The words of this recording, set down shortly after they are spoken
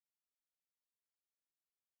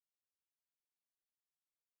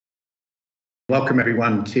Welcome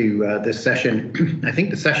everyone to this session. I think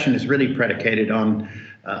the session is really predicated on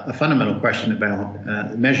a fundamental question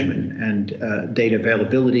about measurement and data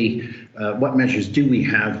availability. What measures do we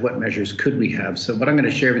have? What measures could we have? So what I'm going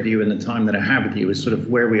to share with you in the time that I have with you is sort of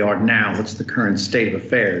where we are now. What's the current state of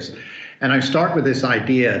affairs? And I start with this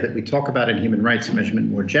idea that we talk about in human rights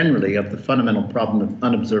measurement more generally of the fundamental problem of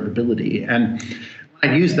unobservability. And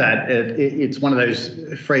I use that, it's one of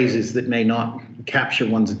those phrases that may not capture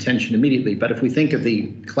one's attention immediately, but if we think of the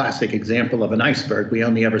classic example of an iceberg, we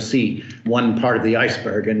only ever see one part of the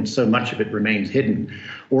iceberg and so much of it remains hidden.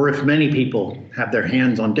 Or if many people have their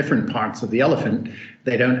hands on different parts of the elephant,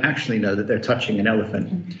 they don't actually know that they're touching an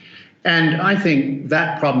elephant. And I think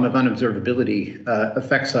that problem of unobservability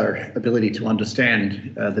affects our ability to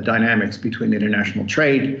understand the dynamics between international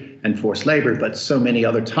trade and forced labor, but so many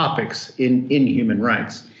other topics in human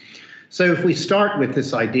rights. So if we start with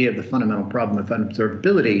this idea of the fundamental problem of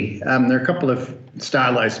unobservability, there are a couple of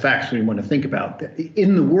stylized facts we want to think about.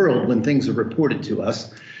 In the world, when things are reported to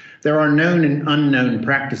us, there are known and unknown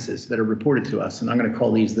practices that are reported to us, and I'm going to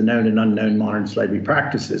call these the known and unknown modern slavery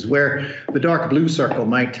practices, where the dark blue circle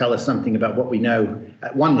might tell us something about what we know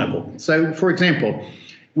at one level. So, for example,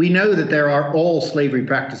 we know that there are all slavery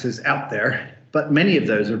practices out there, but many of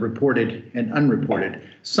those are reported and unreported.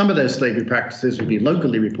 Some of those slavery practices will be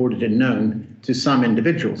locally reported and known to some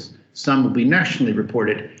individuals. Some will be nationally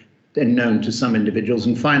reported and known to some individuals,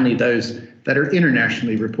 and finally those that are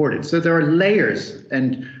internationally reported. So there are layers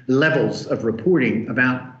and levels of reporting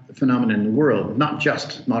about the phenomena in the world, not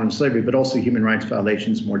just modern slavery, but also human rights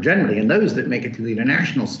violations more generally. And those that make it to the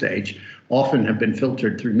international stage often have been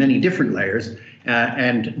filtered through many different layers,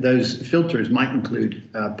 and those filters might include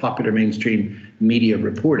popular mainstream media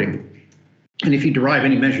reporting. And if you derive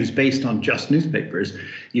any measures based on just newspapers,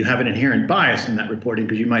 you have an inherent bias in that reporting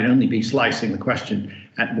because you might only be slicing the question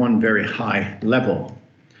at one very high level.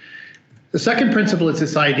 The second principle is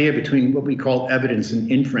this idea between what we call evidence and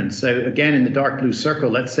inference. So again, in the dark blue circle,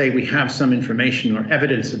 let's say we have some information or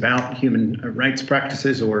evidence about human rights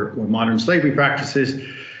practices or modern slavery practices,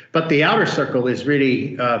 but the outer circle is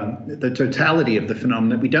really the totality of the phenomenon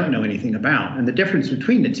that we don't know anything about. And the difference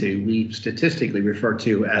between the two we statistically refer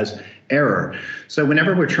to as error. So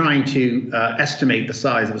whenever we're trying to estimate the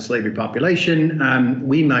size of a slavery population,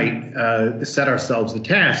 we might set ourselves the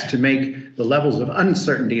task to make the levels of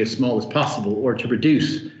uncertainty as small as possible or to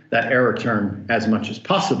reduce that error term as much as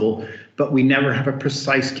possible, but we never have a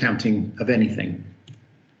precise counting of anything.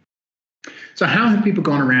 So how have people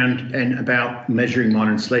gone around and about measuring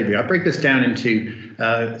modern slavery? I break this down into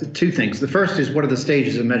two things. The first is what are the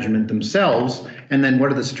stages of measurement themselves, and then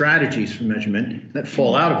what are the strategies for measurement that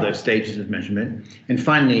fall out of those stages of measurement. And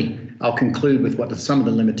finally, I'll conclude with what some of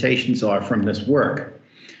the limitations are from this work.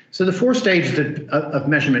 So the four stages of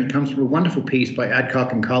measurement comes from a wonderful piece by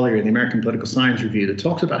Adcock and Collier in the American Political Science Review that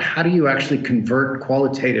talks about how do you actually convert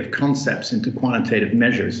qualitative concepts into quantitative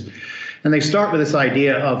measures. And they start with this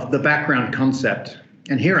idea of the background concept.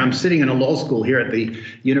 And here I'm sitting in a law school here at the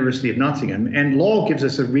University of Nottingham, and law gives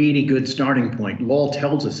us a really good starting point. Law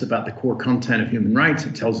tells us about the core content of human rights.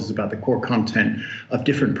 It tells us about the core content of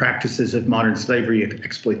different practices of modern slavery,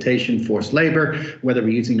 exploitation, forced labor, whether we're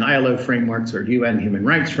using ILO frameworks or UN human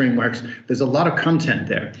rights frameworks. There's a lot of content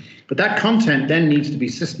there. But that content then needs to be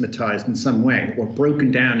systematized in some way or broken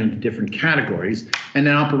down into different categories and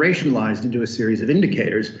then operationalized into a series of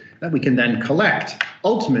indicators that we can then collect.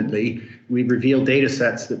 Ultimately, we reveal data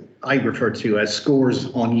sets that I refer to as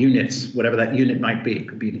scores on units, whatever that unit might be. It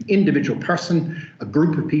could be an individual person, a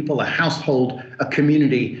group of people, a household, a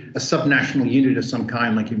community, a subnational unit of some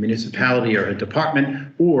kind like a municipality or a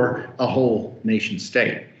department, or a whole nation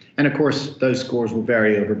state. And of course, those scores will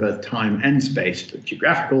vary over both time and space, the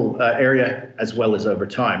geographical area, as well as over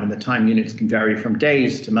time. And the time units can vary from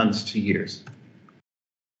days to months to years.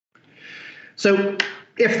 So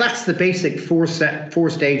if that's the basic four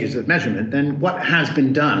stages of measurement, then what has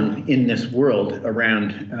been done in this world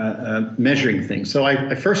around measuring things? So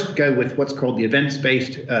I first go with what's called the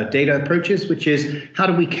events-based data approaches, which is how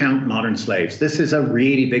do we count modern slaves? This is a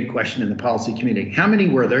really big question in the policy community. How many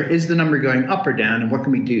were there? Is the number going up or down? And what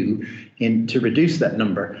can we do to reduce that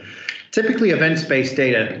number? Typically, events-based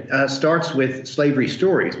data starts with slavery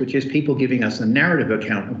stories, which is people giving us a narrative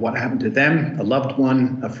account of what happened to them, a loved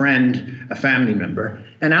one, a friend, a family member.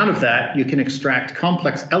 And out of that, you can extract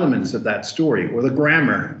complex elements of that story or the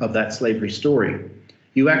grammar of that slavery story.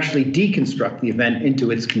 You actually deconstruct the event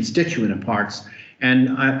into its constituent parts,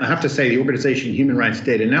 And I have to say, the organization Human Rights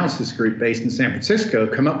Data Analysis Group, based in San Francisco,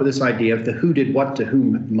 come up with this idea of the who did what to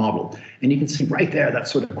whom model. And you can see right there that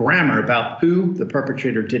sort of grammar about who the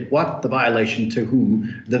perpetrator did what, the violation to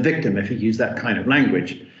whom, the victim, if you use that kind of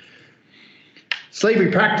language.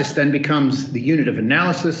 Slavery practice then becomes the unit of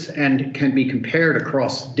analysis and can be compared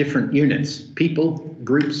across different units, people,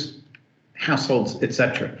 groups, households,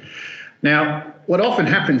 etc. Now, what often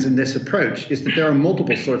happens in this approach is that there are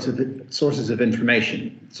multiple sources of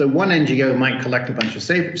information. So one NGO might collect a bunch of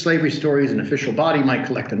slavery stories, an official body might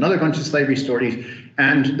collect another bunch of slavery stories,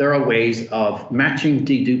 and there are ways of matching,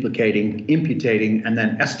 deduplicating, imputating, and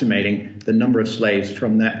then estimating the number of slaves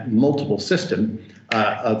from that multiple system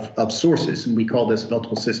of sources, and we call this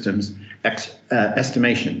multiple systems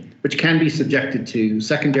estimation, which can be subjected to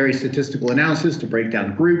secondary statistical analysis to break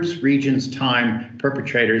down groups, regions, time,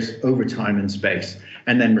 perpetrators over time and space.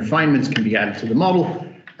 And then refinements can be added to the model,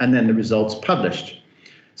 and then the results published.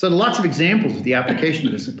 So there are lots of examples of the application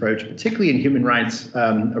of this approach, particularly in human rights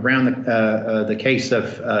around the case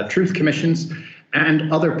of truth commissions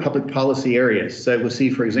and other public policy areas. So we'll see,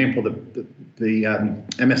 for example, the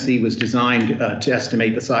MSE was designed to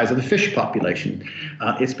estimate the size of the fish population.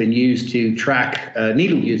 It's been used to track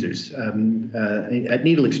needle users at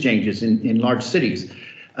needle exchanges in large cities,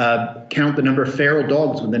 count the number of feral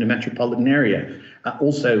dogs within a metropolitan area,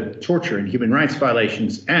 also torture and human rights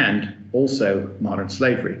violations, and also modern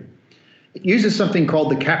slavery. It uses something called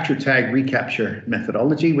the capture tag recapture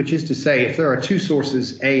methodology, which is to say, if there are two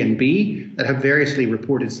sources, A and B, that have variously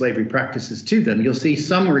reported slavery practices to them, you'll see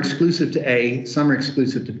some are exclusive to A, some are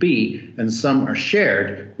exclusive to B, and some are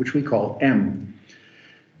shared, which we call M.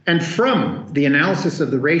 And from the analysis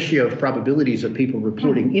of the ratio of probabilities of people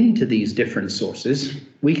reporting into these different sources,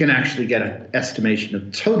 we can actually get an estimation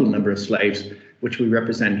of total number of slaves, which we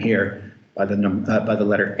represent here by the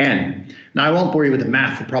letter N. Now, I won't bore you with the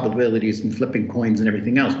math, the probabilities and flipping coins and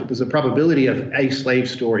everything else, but there's a probability of a slave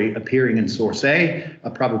story appearing in source A, a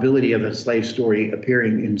probability of a slave story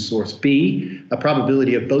appearing in source B, a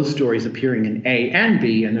probability of both stories appearing in A and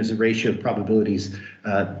B, and there's a ratio of probabilities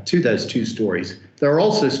to those two stories. There are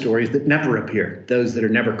also stories that never appear, those that are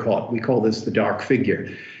never caught. We call this the dark figure.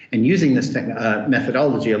 And using this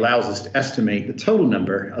methodology allows us to estimate the total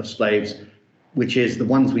number of slaves, which is the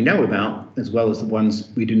ones we know about, as well as the ones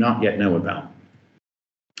we do not yet know about.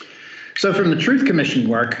 So from the Truth Commission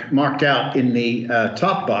work marked out in the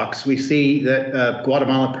top box, we see that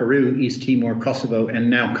Guatemala, Peru, East Timor, Kosovo, and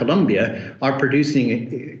now Colombia are producing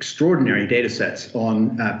extraordinary data sets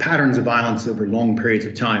on patterns of violence over long periods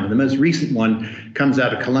of time. And the most recent one comes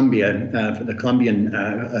out of Colombia, for the Colombian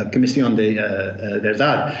Comisión de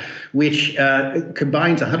Verdad, which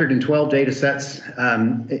combines 112 data sets,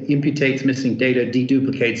 imputates missing data,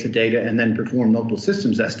 deduplicates the data, and then perform multiple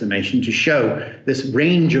systems estimation to show this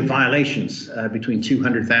range of violations between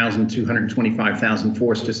 200,000, 225,000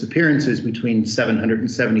 forced disappearances, between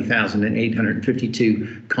 770,000 and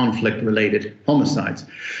 852 conflict-related homicides.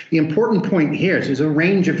 The important point here is there's a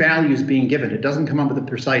range of values being given. It doesn't come up with a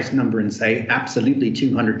precise number and say absolutely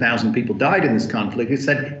 200,000 people died in this conflict. It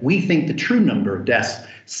said we think the true number of deaths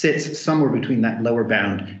sits somewhere between that lower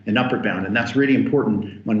bound and upper bound, and that's really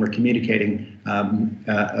important when we're communicating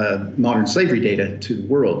modern slavery data to the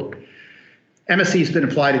world. MSE has been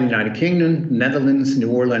applied in the United Kingdom, Netherlands, New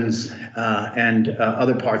Orleans, and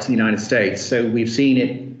other parts of the United States. So we've seen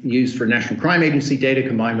it used for National Crime Agency data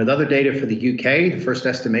combined with other data for the UK, the first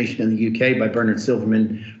estimation in the UK by Bernard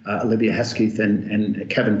Silverman, Olivia Hesketh, and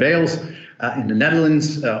Kevin Bales. In the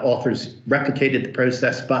Netherlands, authors replicated the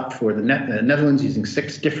process, but for the Netherlands using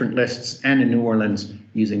 6 different lists, and in New Orleans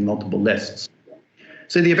using multiple lists.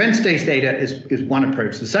 So the events-based data is one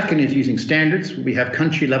approach. The second is using standards. We have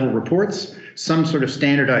country-level reports, some sort of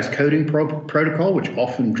standardized coding protocol, which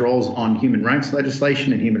often draws on human rights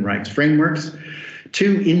legislation and human rights frameworks.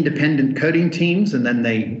 2 independent coding teams, and then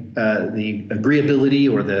the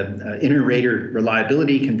agreeability or the inter-rater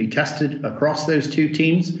reliability can be tested across those 2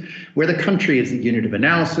 teams, where the country is the unit of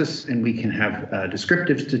analysis, and we can have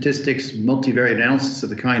descriptive statistics, multivariate analysis of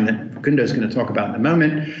the kind that Facundo is going to talk about in a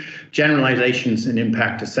moment, generalizations, and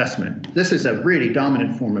impact assessment. This is a really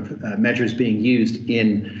dominant form of measures being used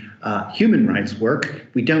in human rights work.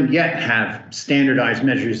 We don't yet have standardized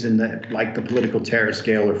measures like the political terror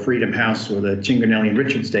scale or Freedom House or the Cinganelli and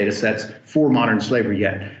Richards data sets for modern slavery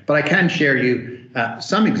yet. But I can share you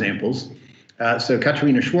some examples. So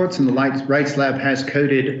Katarina Schwartz in the Rights Lab has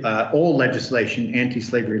coded all legislation,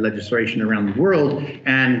 anti-slavery legislation around the world,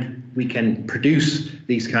 and we can produce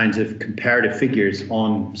these kinds of comparative figures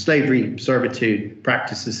on slavery, servitude,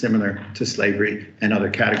 practices similar to slavery, and other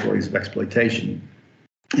categories of exploitation.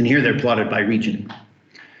 And here they're plotted by region.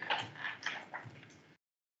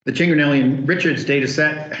 The Cinquernelli and Richards data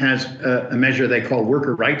set has a measure they call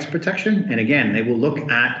worker rights protection. And again, they will look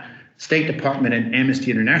at State Department and Amnesty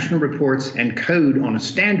International reports and code on a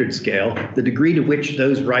standard scale the degree to which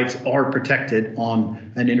those rights are protected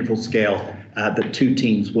on an interval scale that two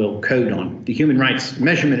teams will code on. The Human Rights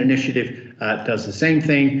Measurement Initiative does the same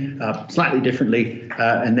thing, slightly differently,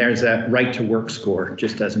 and there's a right to work score,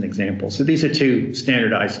 just as an example. So these are two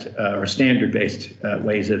standardized or standard-based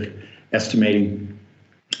ways of estimating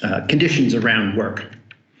conditions around work.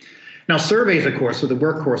 Now, surveys, of course, are the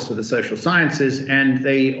workhorse of the social sciences, and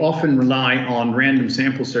they often rely on random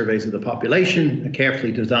sample surveys of the population, a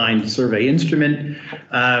carefully designed survey instrument.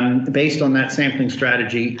 Based on that sampling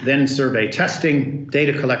strategy, then survey testing,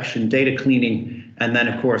 data collection, data cleaning, and then,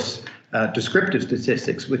 of course, descriptive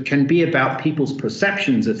statistics, which can be about people's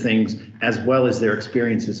perceptions of things as well as their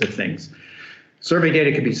experiences of things. Survey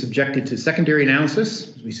data can be subjected to secondary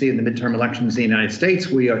analysis. As we see in the midterm elections in the United States,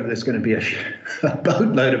 there's going to be a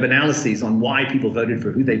boatload of analyses on why people voted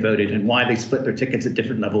for who they voted and why they split their tickets at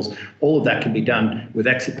different levels. All of that can be done with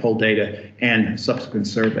exit poll data and subsequent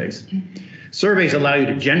surveys. Surveys allow you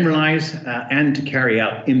to generalize and to carry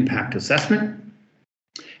out impact assessment.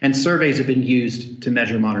 And surveys have been used to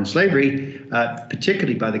measure modern slavery,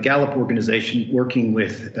 particularly by the Gallup organization working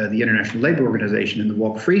with the International Labour Organization and the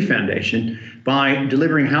Walk Free Foundation by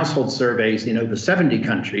delivering household surveys in over 70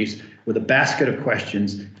 countries with a basket of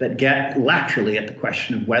questions that get laterally at the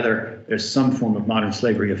question of whether there's some form of modern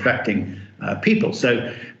slavery affecting people.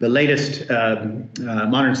 So the latest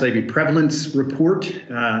modern slavery prevalence report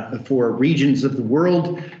for regions of the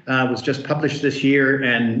world was just published this year,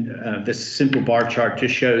 and this simple bar chart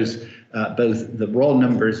just shows both the raw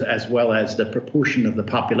numbers as well as the proportion of the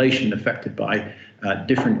population affected by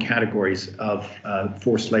different categories of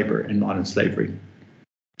forced labor and modern slavery.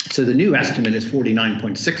 So the new estimate is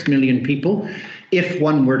 49.6 million people. If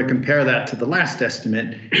one were to compare that to the last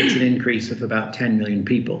estimate, it's an increase of about 10 million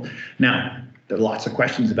people. Now, there are lots of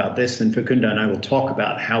questions about this, and Fakunda and I will talk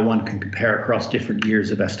about how one can compare across different years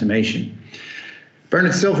of estimation.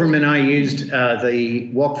 Bernard Silverman and I used the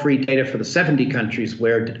Walk Free data for the 70 countries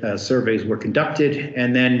where surveys were conducted,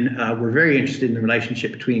 and then we're very interested in the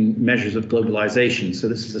relationship between measures of globalization. So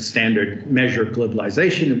this is a standard measure of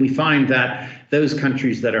globalization, and we find that those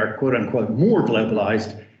countries that are quote unquote more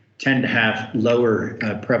globalized tend to have lower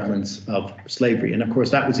prevalence of slavery. And of course,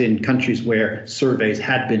 that was in countries where surveys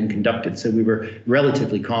had been conducted. So we were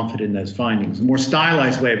relatively confident in those findings. A more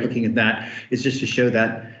stylized way of looking at that is just to show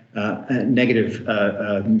that negative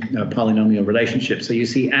polynomial relationship. So you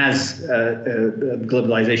see, as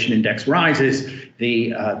globalization index rises,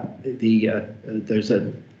 there's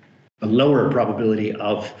a lower probability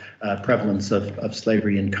of prevalence of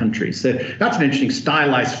slavery in countries. So that's an interesting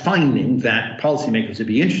stylized finding that policymakers would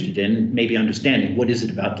be interested in, maybe understanding what is it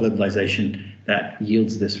about globalization that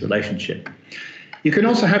yields this relationship. You can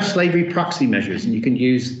also have slavery proxy measures, and you can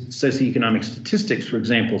use socioeconomic statistics, for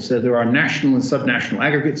example. So there are national and subnational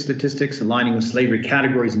aggregate statistics aligning with slavery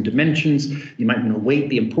categories and dimensions. You might want to weight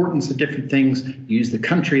the importance of different things, use the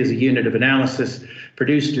country as a unit of analysis,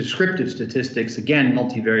 produce descriptive statistics, again,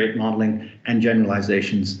 multivariate modeling, and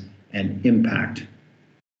generalizations and impact.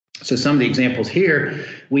 So some of the examples here,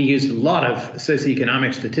 we used a lot of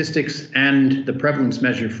socioeconomic statistics and the prevalence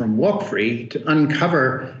measure from Walk Free to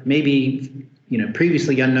uncover maybe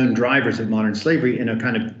previously unknown drivers of modern slavery in a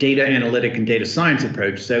kind of data analytic and data science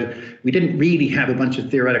approach. So we didn't really have a bunch of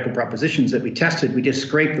theoretical propositions that we tested. We just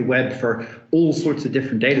scraped the web for all sorts of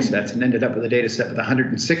different data sets and ended up with a data set with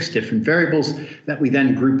 106 different variables that we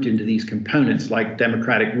then grouped into these components like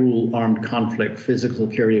democratic rule, armed conflict, physical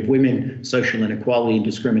security of women, social inequality and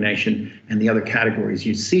discrimination, and the other categories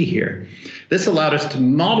you see here. This allowed us to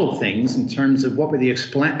model things in terms of what were the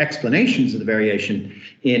explanations of the variation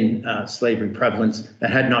in slavery prevalence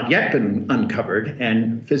that had not yet been uncovered,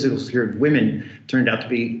 and physical security of women turned out to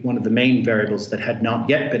be one of the main variables that had not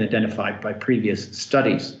yet been identified by previous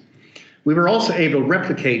studies. We were also able to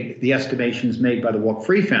replicate the estimations made by the Walk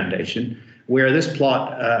Free Foundation, where this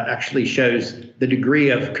plot actually shows the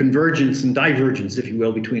degree of convergence and divergence, if you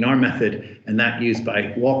will, between our method and that used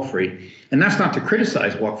by Walk Free. And that's not to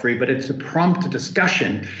criticize Walk Free, but it's to prompt a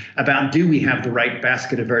discussion about, do we have the right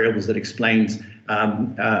basket of variables that explains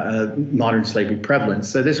modern slavery prevalence.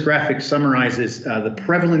 So this graphic summarizes the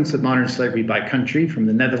prevalence of modern slavery by country from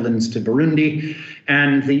the Netherlands to Burundi.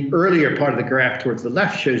 And the earlier part of the graph towards the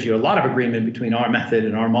left shows you a lot of agreement between our method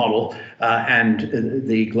and our model and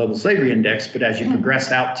the Global Slavery Index. But as you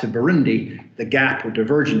progress out to Burundi, the gap or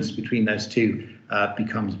divergence between those two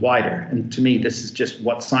becomes wider. And to me, this is just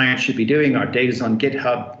what science should be doing. Our data's on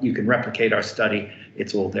GitHub. You can replicate our study.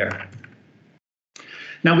 It's all there.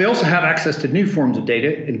 Now, we also have access to new forms of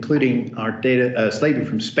data, including our data slavery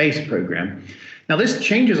from space program. Now, this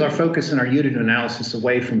changes our focus in our unit of analysis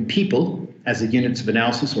away from people as the units of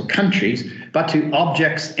analysis or countries, but to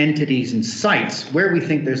objects, entities, and sites where we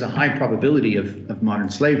think there's a high probability of modern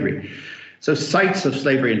slavery. So sites of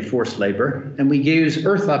slavery and forced labor, and we use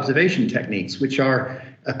Earth observation techniques, which are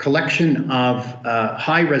a collection of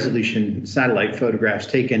high-resolution satellite photographs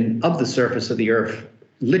taken of the surface of the Earth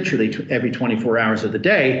literally every 24 hours of the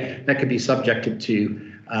day that could be subjected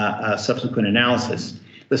to subsequent analysis.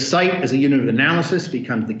 The site as a unit of analysis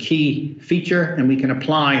becomes the key feature, and we can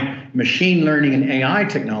apply machine learning and AI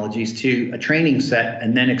technologies to a training set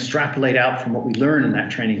and then extrapolate out from what we learn in that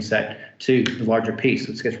training set to the larger piece,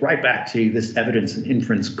 which gets right back to this evidence and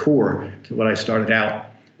inference core to what I started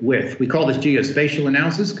out with. We call this geospatial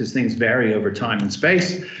analysis because things vary over time and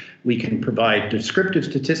space. We can provide descriptive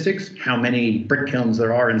statistics, how many brick kilns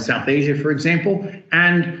there are in South Asia, for example,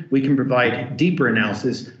 and we can provide deeper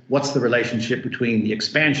analysis. What's the relationship between the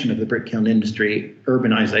expansion of the brick kiln industry,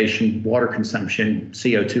 urbanization, water consumption,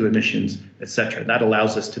 CO2 emissions, etc. That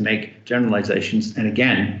allows us to make generalizations and,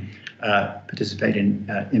 again, participate in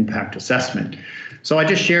impact assessment. So I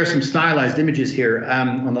just share some stylized images here.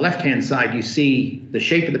 On the left-hand side, you see the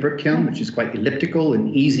shape of the brick kiln, which is quite elliptical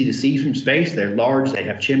and easy to see from space. They're large, they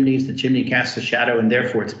have chimneys, the chimney casts a shadow, and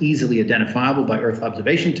therefore it's easily identifiable by Earth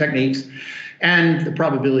observation techniques. And the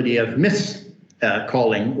probability of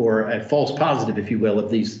miscalling or a false positive, if you will,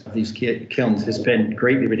 of these kilns has been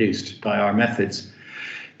greatly reduced by our methods.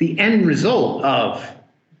 The end result of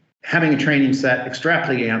having a training set,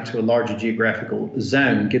 extrapolating out to a larger geographical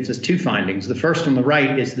zone gives us two findings. The first on the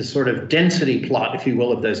right is the sort of density plot, if you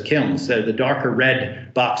will, of those kilns. So the darker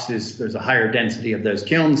red boxes, there's a higher density of those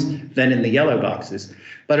kilns than in the yellow boxes.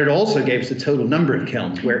 But it also gave us a total number of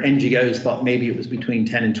kilns where NGOs thought maybe it was between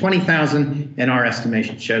 10 and 20,000, and our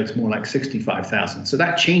estimation shows more like 65,000. So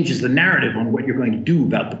that changes the narrative on what you're going to do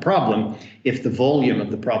about the problem if the volume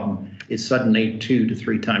of the problem is suddenly 2 to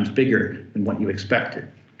 3 times bigger than what you expected.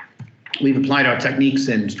 We've applied our techniques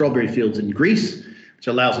in strawberry fields in Greece, which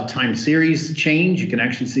allows a time series change. You can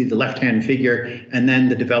actually see the left-hand figure and then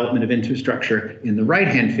the development of infrastructure in the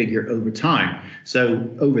right-hand figure over time. So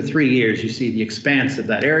over 3 years, you see the expanse of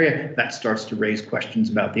that area. That starts to raise questions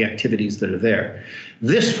about the activities that are there.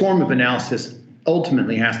 This form of analysis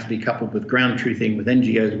ultimately has to be coupled with ground truthing, with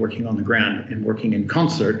NGOs working on the ground and working in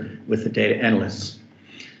concert with the data analysts.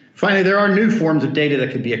 Finally, there are new forms of data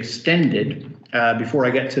that could be extended before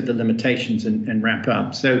I get to the limitations and wrap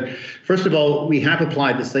up. So first of all, we have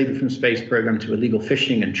applied the Slavery from Space program to illegal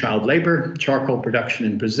fishing and child labor, charcoal production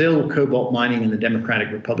in Brazil, cobalt mining in the Democratic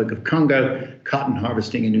Republic of Congo, cotton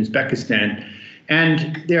harvesting in Uzbekistan.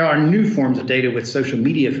 And there are new forms of data with social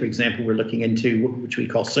media, for example, we're looking into, which we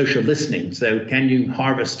call social listening. So can you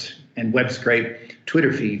harvest and web scrape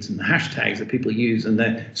Twitter feeds and the hashtags that people use and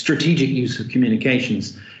the strategic use of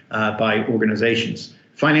communications by organizations?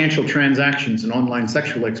 Financial transactions and online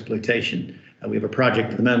sexual exploitation. We have a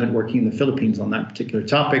project at the moment working in the Philippines on that particular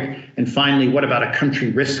topic. And finally, what about a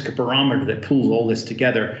country risk barometer that pulls all this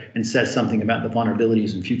together and says something about the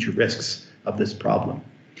vulnerabilities and future risks of this problem?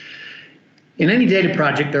 In any data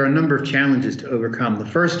project, there are a number of challenges to overcome. The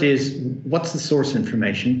first is, what's the source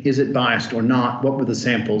information? Is it biased or not? What were the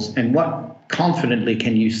samples? And what confidently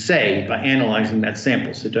can you say by analyzing that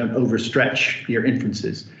sample? So don't overstretch your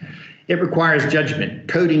inferences. It requires judgment.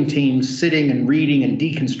 Coding teams sitting and reading and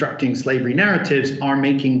deconstructing slavery narratives are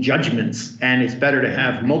making judgments, and it's better to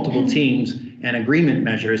have multiple teams and agreement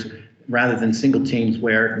measures rather than single teams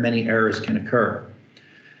where many errors can occur.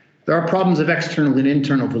 There are problems of external and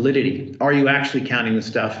internal validity. Are you actually counting the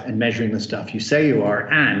stuff and measuring the stuff you say you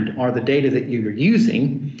are? And are the data that you're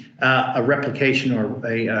using a replication or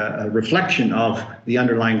a reflection of the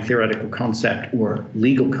underlying theoretical concept or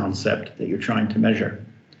legal concept that you're trying to measure?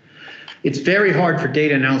 It's very hard for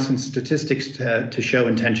data analysis and statistics to show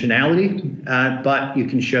intentionality, but you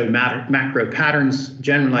can show macro patterns,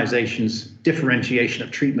 generalizations, differentiation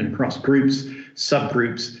of treatment across groups,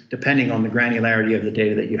 subgroups, depending on the granularity of the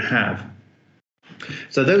data that you have.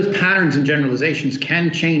 So those patterns and generalizations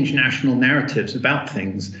can change national narratives about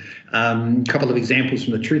things. A couple of examples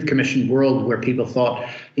from the Truth Commission world where people thought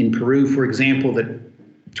in Peru, for example, that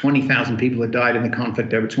 20,000 people had died in the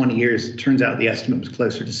conflict over 20 years. It turns out the estimate was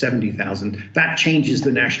closer to 70,000. That changes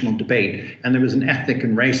the national debate. And there was an ethnic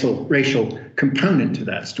and racial component to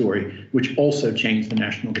that story, which also changed the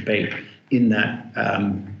national debate in that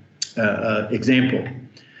example.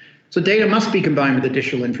 So data must be combined with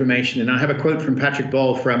additional information. And I have a quote from Patrick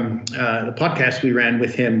Ball from the podcast we ran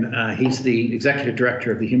with him. He's the executive director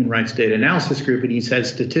of the Human Rights Data Analysis Group, and he says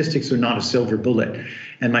statistics are not a silver bullet.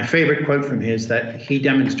 And my favorite quote from his that he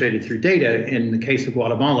demonstrated through data in the case of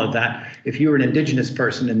Guatemala that if you were an indigenous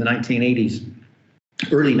person in the 1980s,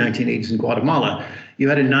 early 1980s in Guatemala, you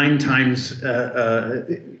had a 9 times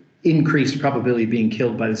increased probability of being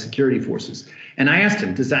killed by the security forces. And I asked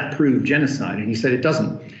him, does that prove genocide? And he said, it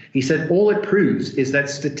doesn't. He said, all it proves is that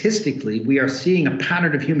statistically, we are seeing a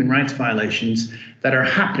pattern of human rights violations that are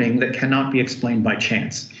happening that cannot be explained by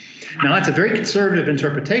chance. Now, that's a very conservative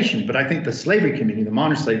interpretation, but I think the slavery community, the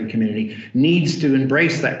modern slavery community, needs to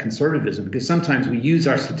embrace that conservatism, because sometimes we use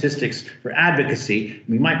our statistics for advocacy.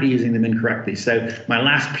 We might be using them incorrectly. So my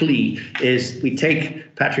last plea is we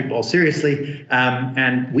take Patrick Ball seriously,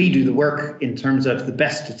 and we do the work in terms of the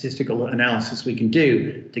best statistical analysis we can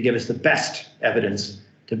do to give us the best evidence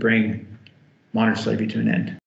to bring modern slavery to an end.